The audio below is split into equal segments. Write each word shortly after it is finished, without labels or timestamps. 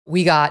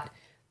we got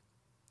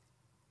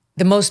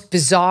the most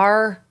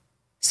bizarre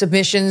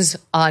submissions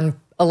on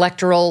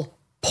electoral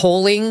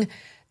polling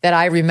that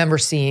I remember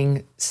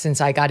seeing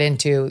since I got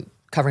into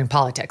covering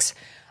politics.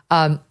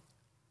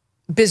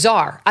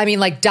 Bizarre. I mean,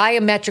 like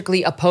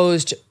diametrically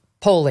opposed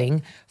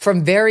polling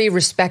from very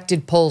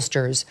respected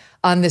pollsters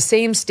on the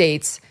same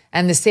states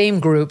and the same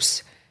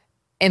groups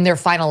in their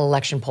final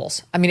election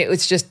polls. I mean,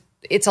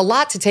 it's a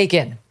lot to take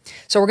in.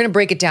 So we're going to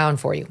break it down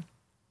for you.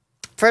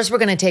 First, we're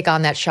going to take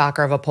on that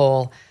shocker of a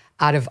poll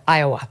out of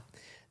Iowa.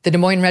 The Des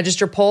Moines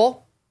Register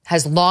poll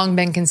has long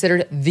been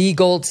considered the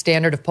gold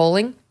standard of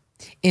polling.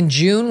 In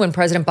June, when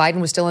President Biden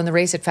was still in the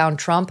race, it found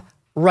Trump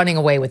running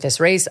away with this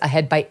race,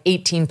 ahead by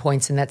 18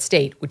 points in that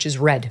state, which is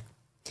red.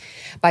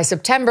 By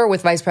September,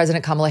 with Vice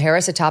President Kamala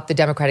Harris atop the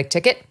Democratic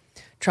ticket,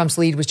 Trump's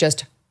lead was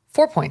just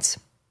 4 points.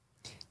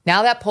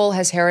 Now that poll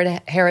has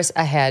Harris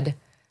ahead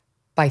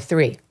by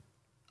 3.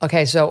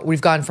 Okay, so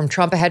we've gone from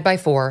Trump ahead by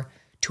 4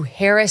 to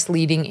Harris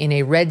leading in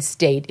a red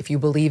state, if you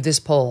believe this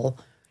poll,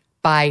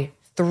 by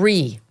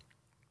 3.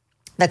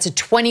 That's a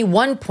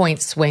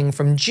 21-point swing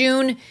from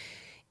June.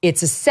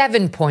 It's a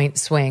 7-point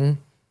swing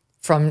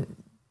from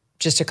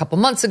just a couple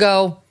months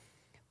ago,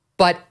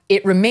 but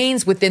it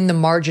remains within the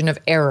margin of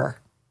error.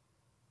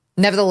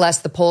 Nevertheless,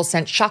 the poll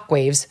sent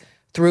shockwaves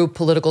through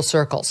political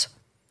circles.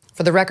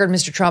 For the record,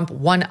 Mr. Trump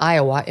won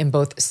Iowa in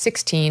both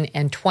 16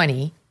 and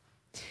 20,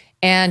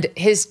 and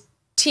his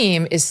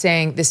team is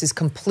saying this is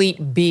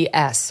complete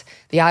BS.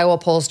 The Iowa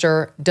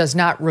pollster does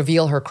not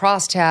reveal her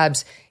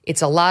crosstabs.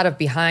 It's a lot of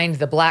behind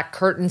the black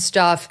curtain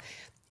stuff,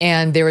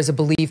 and there is a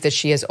belief that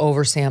she has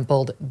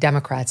oversampled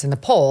Democrats in the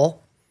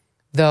poll,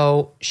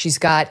 though she's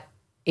got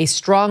a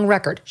strong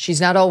record. She's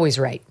not always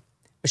right,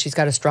 but she's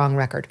got a strong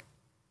record.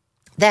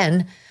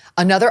 Then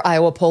another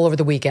Iowa poll over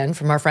the weekend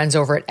from our friends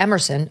over at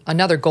Emerson,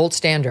 another gold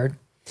standard,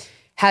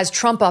 has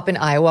Trump up in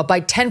Iowa by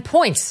 10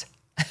 points.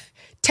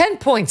 10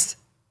 points.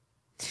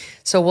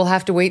 So we'll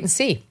have to wait and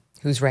see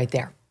who's right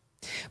there.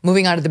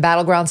 Moving on to the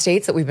battleground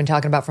states that we've been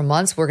talking about for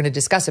months, we're going to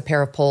discuss a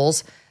pair of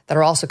polls that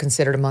are also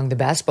considered among the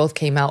best. Both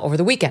came out over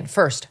the weekend.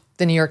 First,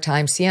 the New York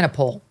Times Siena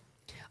poll.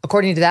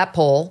 According to that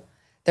poll,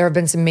 there have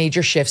been some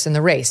major shifts in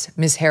the race.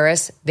 Ms.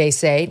 Harris, they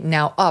say,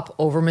 now up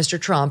over Mr.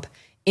 Trump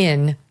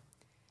in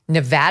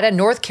Nevada,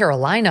 North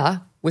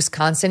Carolina,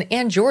 Wisconsin,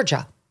 and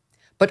Georgia.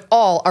 But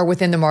all are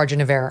within the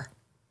margin of error.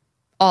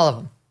 All of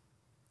them.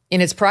 In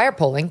its prior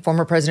polling,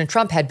 former President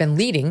Trump had been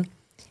leading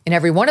in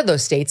every one of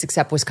those states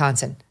except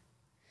Wisconsin.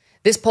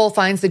 This poll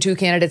finds the two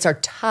candidates are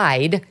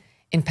tied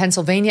in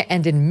Pennsylvania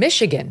and in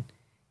Michigan.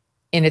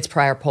 In its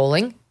prior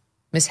polling,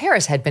 Ms.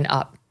 Harris had been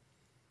up.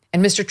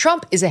 And Mr.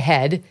 Trump is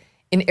ahead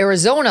in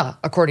Arizona,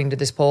 according to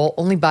this poll,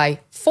 only by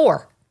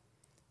 4.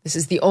 This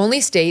is the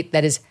only state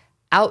that is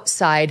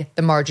outside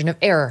the margin of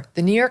error.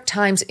 The New York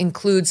Times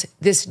includes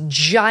this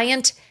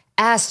giant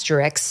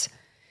asterisk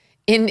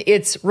in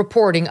its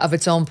reporting of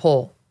its own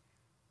poll.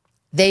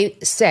 They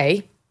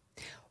say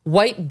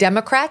white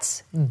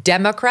Democrats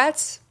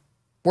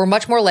were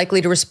much more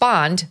likely to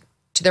respond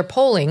to their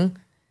polling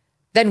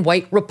than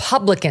white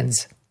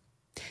Republicans,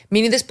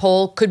 meaning this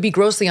poll could be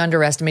grossly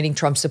underestimating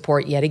Trump's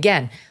support yet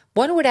again.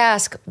 One would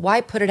ask,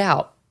 why put it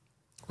out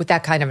with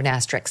that kind of an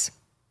asterisk?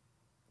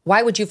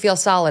 Why would you feel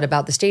solid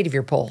about the state of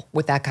your poll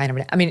with that kind of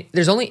an... I mean,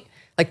 there's only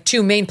like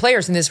 2 main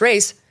players in this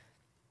race,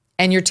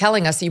 and you're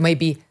telling us that you may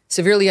be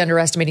severely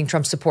underestimating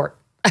Trump's support.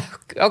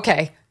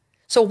 Okay.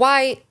 So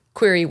why,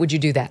 query, would you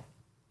do that?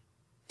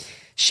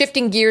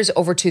 Shifting gears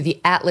over to the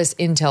Atlas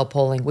Intel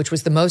polling, which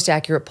was the most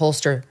accurate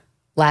pollster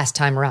last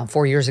time around,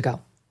 4 years ago.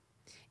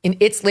 In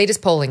its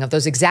latest polling of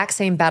those exact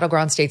same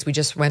battleground states we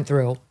just went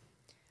through,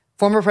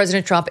 former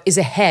President Trump is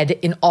ahead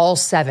in all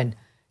 7.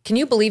 Can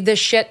you believe this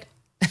shit?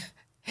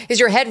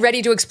 Is your head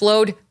ready to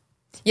explode?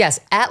 Yes,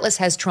 Atlas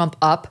has Trump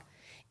up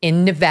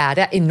in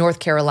Nevada, in North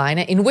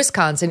Carolina, in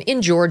Wisconsin,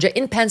 in Georgia,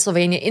 in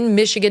Pennsylvania, in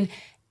Michigan,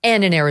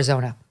 and in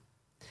Arizona.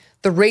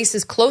 The race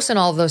is close in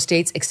all of those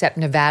states except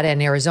Nevada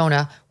and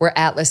Arizona, where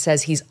Atlas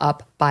says he's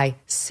up by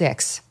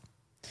 6.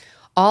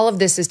 All of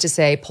this is to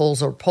say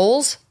polls are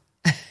polls.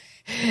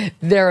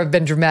 There have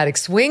been dramatic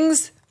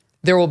swings.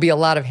 There will be a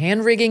lot of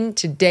hand-wringing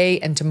today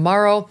and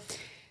tomorrow.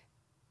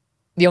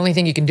 The only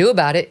thing you can do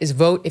about it is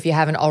vote if you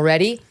haven't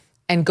already,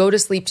 and go to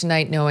sleep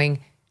tonight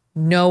knowing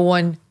no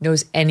one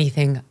knows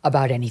anything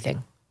about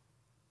anything.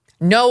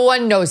 No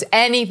one knows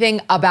anything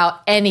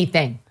about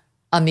anything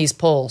on these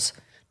polls.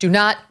 Do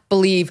not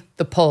believe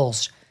the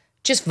polls.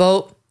 Just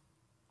vote.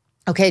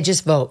 Okay,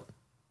 just vote.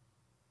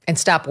 And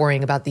stop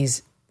worrying about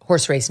these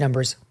horse race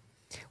numbers,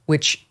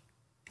 which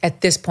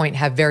at this point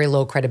have very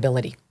low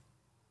credibility.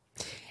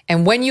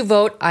 And when you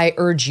vote, I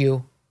urge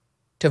you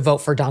to vote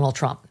for Donald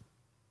Trump.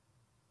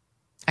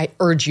 I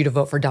urge you to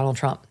vote for Donald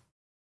Trump.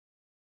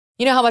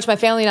 You know how much my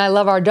family and I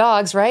love our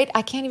dogs, right?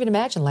 I can't even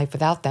imagine life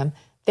without them.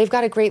 They've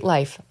got a great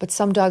life, but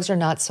some dogs are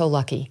not so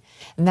lucky.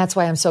 And that's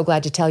why I'm so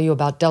glad to tell you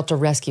about Delta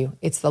Rescue.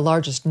 It's the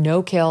largest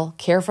no-kill,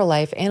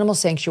 care-for-life animal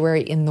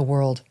sanctuary in the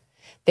world.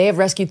 They have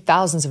rescued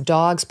thousands of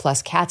dogs,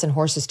 plus cats and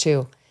horses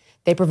too.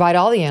 They provide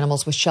all the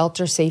animals with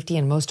shelter, safety,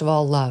 and most of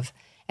all, love.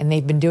 and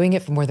they've been doing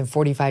it for more than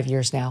 45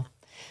 years now.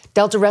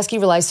 Delta Rescue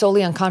relies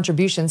solely on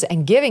contributions,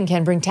 and giving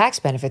can bring tax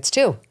benefits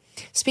too.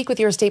 Speak with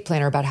your estate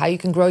planner about how you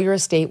can grow your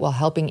estate while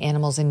helping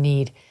animals in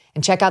need.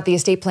 And check out the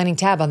estate planning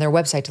tab on their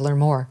website to learn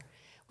more.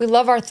 We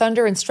love our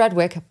Thunder and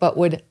Strudwick, but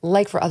would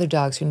like for other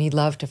dogs who need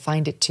love to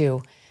find it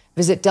too.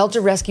 Visit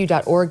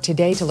deltarescue.org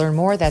today to learn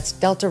more. That's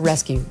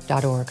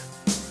deltarescue.org.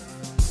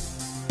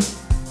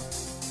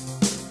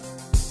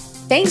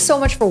 Thanks so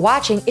much for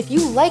watching. If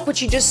you like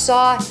what you just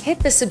saw, hit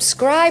the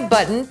subscribe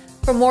button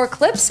for more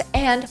clips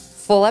and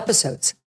full episodes.